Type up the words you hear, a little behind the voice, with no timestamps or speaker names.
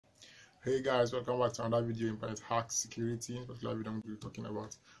Hey guys, welcome back to another video in Internet Hack Security. In particular video, I'm going to be talking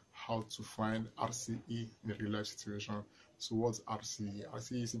about how to find RCE in a real life situation. So what's RCE?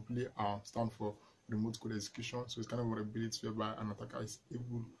 RCE simply stands for remote code execution. So it's kind of vulnerability whereby an attacker is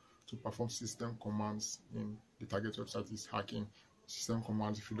able to perform system commands in the target website is hacking. System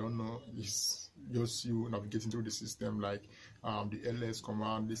commands, if you don't know, is just you navigating through the system, like the ls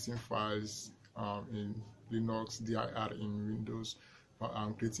command, listing files in Linux, dir in Windows,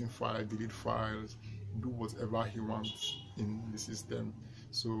 creating files, delete files, do whatever he wants in the system.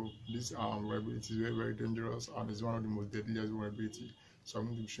 So this vulnerability is very dangerous, and it's one of the most deadliest vulnerability. So I'm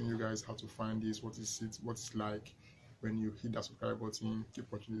going to be showing you guys how to find this, what is it, what it's like. When you hit that subscribe button,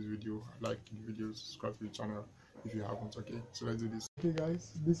 keep watching this video, like the video, subscribe to the channel if you haven't. Okay, so let's do this. Okay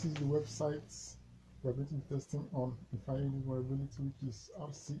guys, this is the website we're going to be testing on finding this vulnerability, which is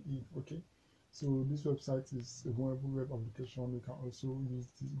RCE. Okay, so this website is a vulnerable web application. You can also use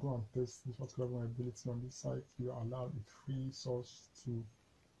this, go and test this particular vulnerability on this site. You are allowed a free source to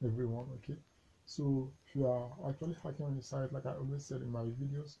everyone. Okay, so if you are actually hacking on the site, like I always said in my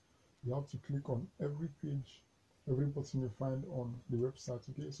videos, you have to click on every page, every button you find on the website.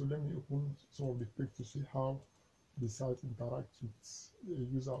 Okay, so let me open some of the page to see how the site interacts with a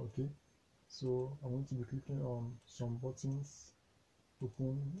user. Okay, so I'm going to be clicking on some buttons,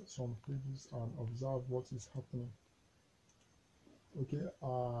 open some pages and observe what is happening. Okay,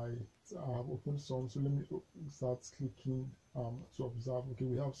 I have opened some, so let me start clicking to observe. Okay,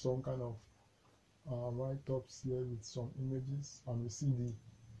 we have some kind of write-ups here with some images, and we see the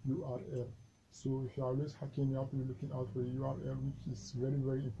URL. So if you are always hacking, you have to be looking out for the URL, which is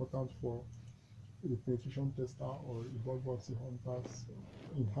very important for a penetration tester or a bug bounty hunters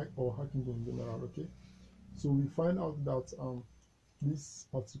in hacking in general. Okay, so we find out that this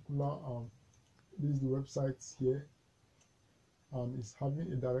particular this is the website here, and it's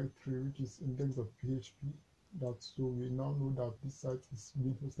having a directory which is index.php. That so we now know that this site is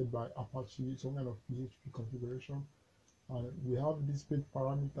being hosted by Apache, some kind of PHP configuration, and we have this page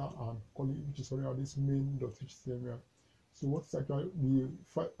parameter and call it, which is sorry, this main.html. So what's actually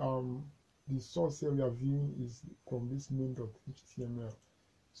the source here we are viewing is from this main.html.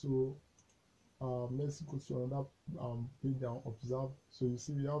 So let's go to another page and observe. So you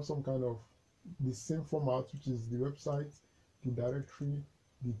see we have some kind of the same format, which is the website, the directory,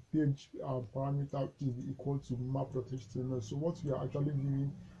 the page parameter, which is equal to map.html. So what we are actually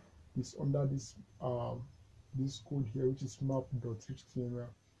viewing is under this this code here, which is map.html.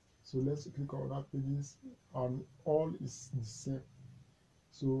 So let's click on other pages, and all is the same.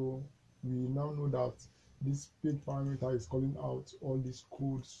 So we now know that this page parameter is calling out all these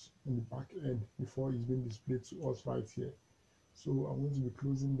codes in the back end before it's being displayed to us right here. So I'm going to be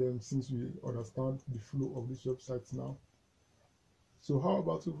closing them since we understand the flow of this website now. So how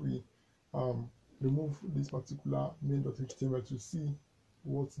about if we remove this particular main.html to see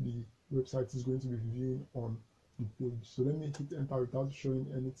what the website is going to be viewing on the page. So let me hit enter without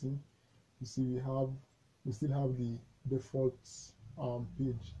showing anything. You see we still have the default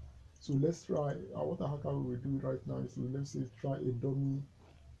page. So let's try what a hacker will do right now is to, let's say, try a dummy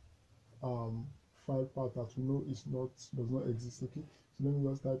file path that we know does not exist. Okay, so let me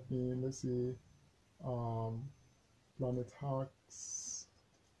just type in, let's say, planet hacks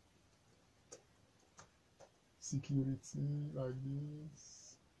security, like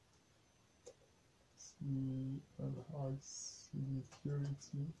this, and hacks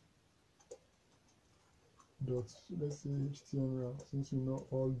security dot, let's say, HTML, since we know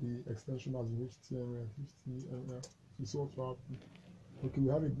all the extension as HTML. You see what will happen. Okay, we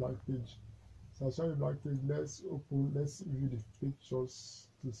have a blank page. So I show you a blank page. Let's view the pictures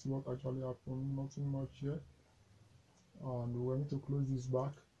to see what actually happened. Nothing much here, and we're going to close this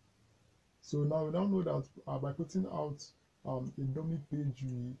back. So now we know that by putting out a dummy page,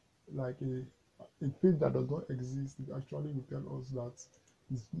 we like a page that does not exist, it actually will tell us that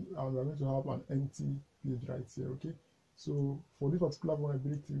we're going to have an empty page right here. Okay, so for this particular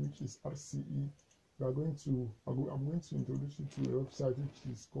vulnerability, which is RCE, I'm going to introduce you to a website which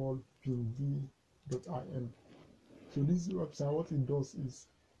is called pingv.in. So this website, what it does is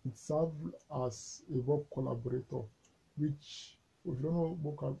it serves as a web collaborator, which, if you don't know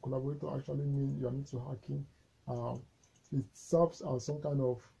what collaborator actually means, you are new to hacking. It serves as some kind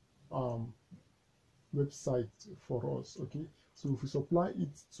of website for us. Okay, so if we supply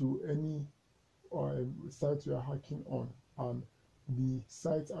it to any site we are hacking on, and the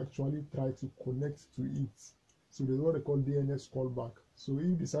site actually try to connect to it, so there's what they call DNS callback. So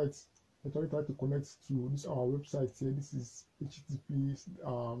if the site actually try to connect to this our website here, this is http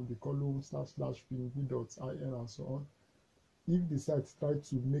the column //pingv.in and so on. if the site try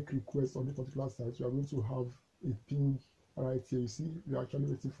to make requests on this particular site, you are going to have a ping right here. You see, we are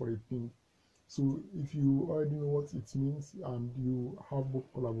actually waiting for a ping. So if you already know what it means and you have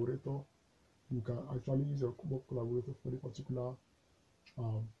burp collaborator, you can actually use your burp collaborator for the particular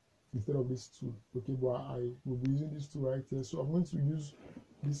instead of this tool. Okay, but I will be using this tool right here. So I'm going to use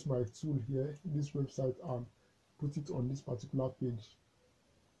this my tool here, this website, and put it on this particular page.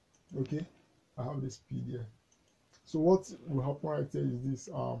 Okay, I have this PDF. So what will happen right here is this.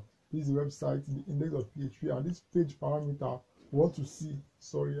 This is the website, the index.php, and this page parameter we want to see.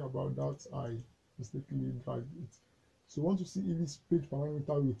 Sorry about that, I mistakenly dragged it. So we want to see if this page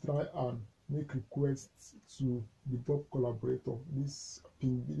parameter will try and make requests to the burp collaborator, this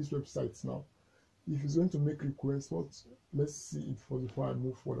website. Now if it's going to make requests, let's see it first before I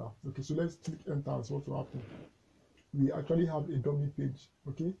move further. Okay, so let's click enter and see what will happen. We actually have a dummy page.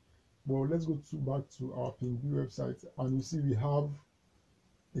 Okay, but let's go back to our PingB website, and you see we have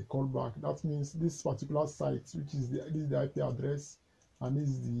a callback. That means this particular site, which is this is the IP address and this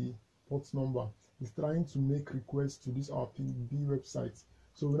is the port number, is trying to make requests to this our PingB website.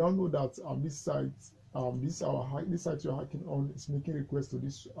 So we now know that this site you're hacking on is making requests to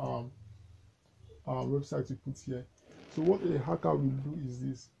this website we put here. So what a hacker will do is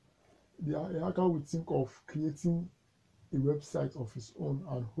this: a hacker will think of creating a website of his own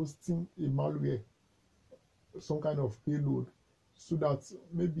and hosting a malware, some kind of payload, so that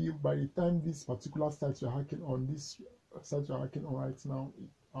maybe by the time this particular site you're hacking on, right now,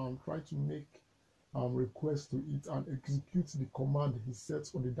 try to make requests to it and execute the command he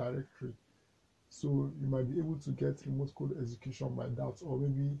sets on the directory. So you might be able to get remote code execution by that, or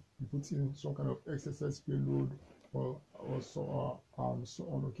maybe you put in some kind of XSS payload or so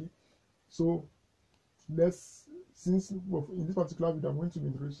on. Okay, so since in this particular video I'm going to be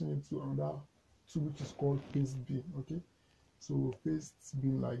introducing you to another tool which is called pastebin. Okay, so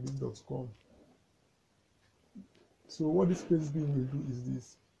pastebin like this.com. So what this pastebin will do is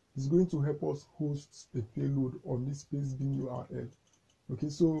this: it's going to help us host a payload on this pastebin URL. Okay,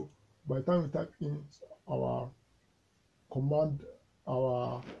 so by the time we type in our command,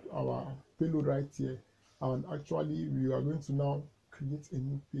 our payload right here, and actually we are going to now create a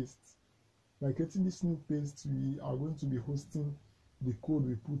new paste. By creating this new paste, we are going to be hosting the code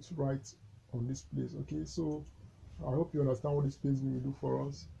we put right on this place. Okay, so I hope you understand what this pastebin will do for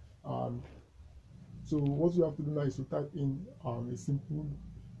us. And so what we have to do now is to type in a simple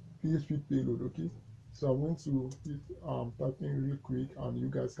PHP payload. Okay, so I'm going to type in real quick and you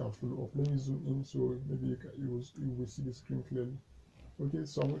guys can follow up. Let me zoom in so maybe you will see the screen clearly. Okay,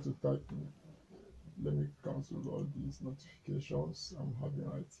 so I'm going to type in, let me cancel all these notifications I'm having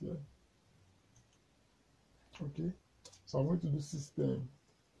right here. Okay, so I'm going to do system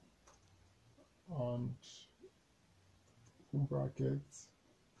and open brackets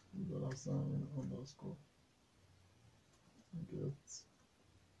 $sign underscore get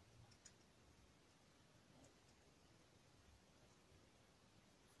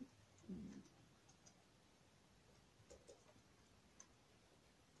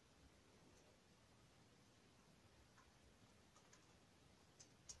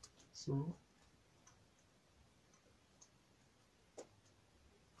so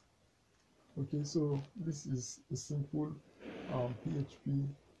okay, so this is a simple PHP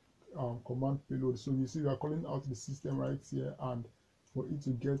command payload. So you see we are calling out the system right here, and for it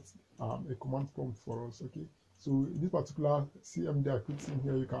to get a command prompt for us. Okay, so this particular CMD I put in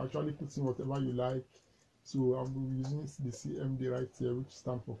here, you can actually put in whatever you like. So I'm using the CMD right here, which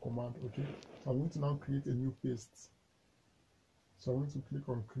stands for command. Okay, so I'm going to now create a new paste. So I'm going to click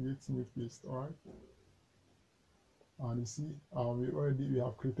on create new paste. All right, and you see we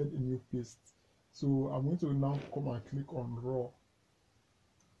have created a new paste. So I'm going to now come and click on raw.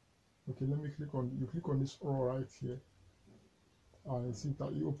 Okay, let me click on this raw right here, and you see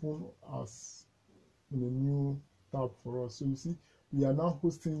that you open as in a new tab for us. So you see we are now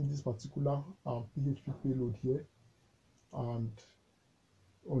hosting this particular PHP payload here, and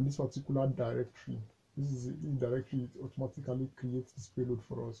on this particular directory. This is the directory, it automatically creates this payload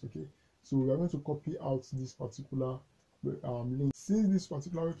for us. Okay, so we are going to copy out this particular link. Since this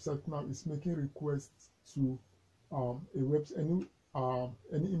particular website now is making requests to a website,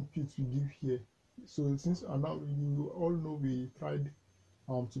 any input we give here. So since now you all know we tried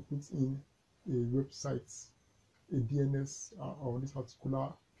to put in a website, a DNS on this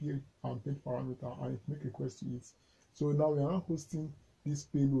particular page parameter, and it make request to it. So now we are now hosting this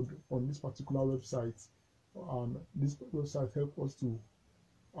payload on this particular website, and this website help us to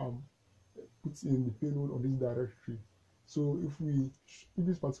put in the payload on this directory. So if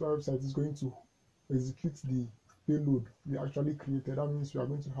this particular website is going to execute the payload we actually created. That means we are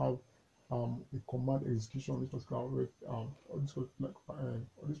going to have a command execution on this particular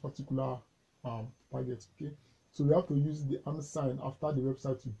this particular target. Okay, so we have to use the and sign after the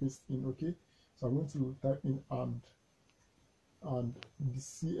website we paste in. Okay, so I'm going to type in and the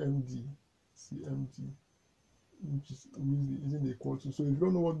cmd, which is using the equal to. So if you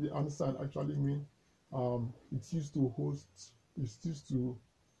don't know what the and sign actually mean, it's used to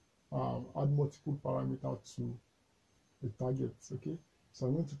add multiple parameters to the target. Okay, so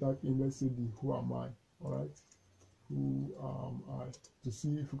I'm going to type in, let's say, the who am I. All right, who am I, to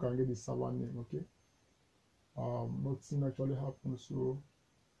see if we can get the server name. Okay, nothing actually happened, so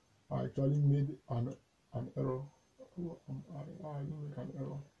I actually made an error. Who am I didn't make an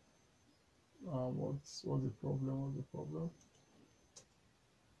error. What's the problem? The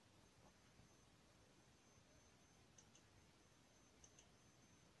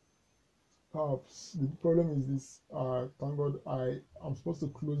problem is this. Thank God I'm supposed to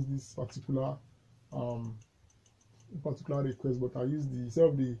close this particular request, but I use the instead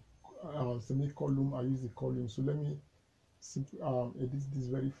of the semicolon, I use the column. So let me edit this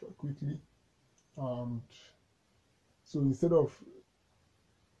very quickly. And so instead of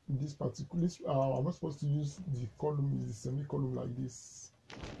this particular, I'm not supposed to use the column, is the semicolon like this.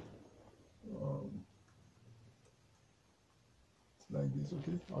 Like this.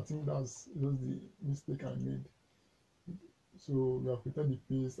 Okay, I think that's just the mistake I made. So we have created the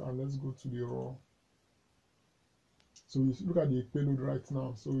paste, and let's go to the raw. So you look at the payload right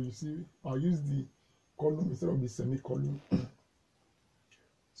now. So you see I use the column instead of the semicolon.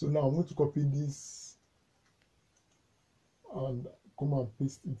 So now I'm going to copy this and come and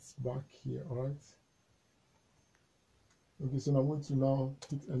paste it back here. All right, okay, so now I'm going to now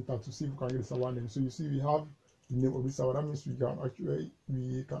hit enter to see if we can get the server name. So you see we have the name of the server. That means we can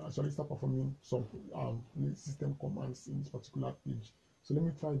actually start performing some system commands in this particular page. So let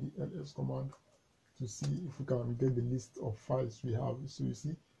me try the ls command to see if we can get the list of files we have. So you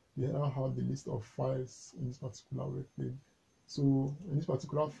see we now have the list of files in this particular web page. So in this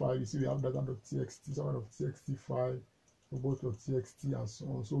particular file, you see we have data.txt, server.txt file, robot.txt, and so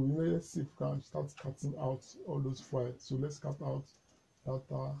on. So let's see if we can start cutting out all those files. So let's cut out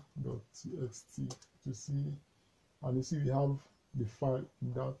data.txt to see, and you see we have the file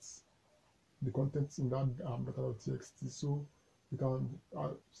in that, the contents in that data.txt. So you can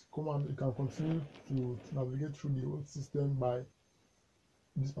you can continue to navigate through the whole system by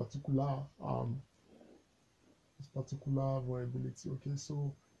this particular vulnerability. Okay,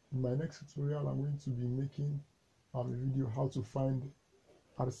 so in my next tutorial I'm going to be making a video how to find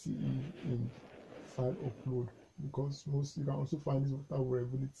RCE in file upload, because you can also find this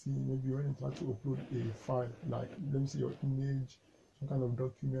vulnerability maybe when you try to upload a file, like let me see your image, some kind of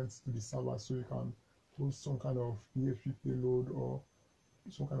documents to the server, so you can post some kind of PHP payload or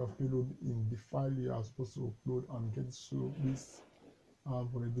some kind of payload in the file you are supposed to upload and get so this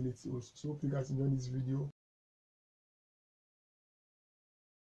vulnerability also. So hope you guys enjoyed this video.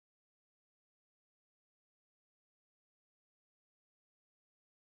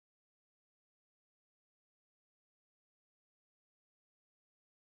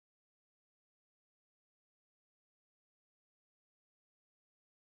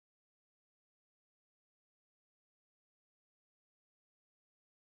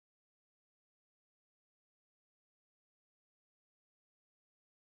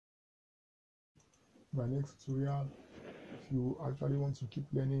 My next tutorial, if you actually want to keep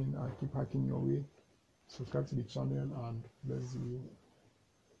learning and keep hacking your way, subscribe to the channel, and let's see.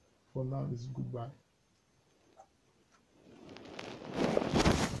 For now, it's goodbye.